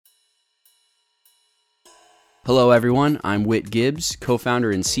Hello everyone, I'm Whit Gibbs,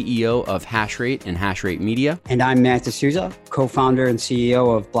 co-founder and CEO of Hashrate and Hashrate Media. And I'm Matt D'Souza, co-founder and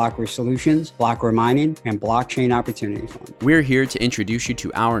CEO of Blockware Solutions, Blockware Mining, and Blockchain Opportunity Fund. We're here to introduce you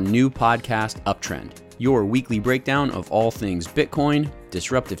to our new podcast, Uptrend, your weekly breakdown of all things Bitcoin,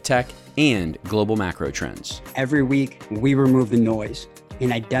 disruptive tech, and global macro trends. Every week, we remove the noise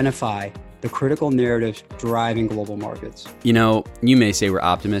and identify the critical narratives driving global markets. You know, you may say we're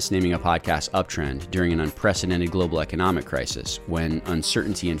optimists naming a podcast Uptrend during an unprecedented global economic crisis when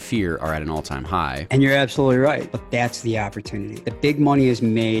uncertainty and fear are at an all-time high. And you're absolutely right, but that's the opportunity. The big money is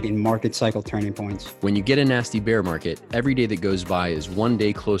made in market cycle turning points. When you get a nasty bear market, every day that goes by is one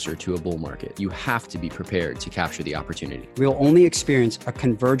day closer to a bull market. You have to be prepared to capture the opportunity. We'll only experience a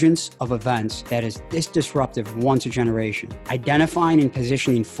convergence of events that is this disruptive once a generation. Identifying and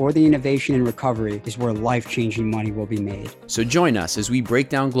positioning for the innovation and recovery is where life-changing money will be made. So join us as we break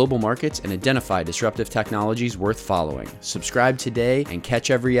down global markets and identify disruptive technologies worth following. Subscribe today and catch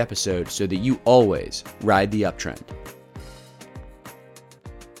every episode so that you always ride the uptrend.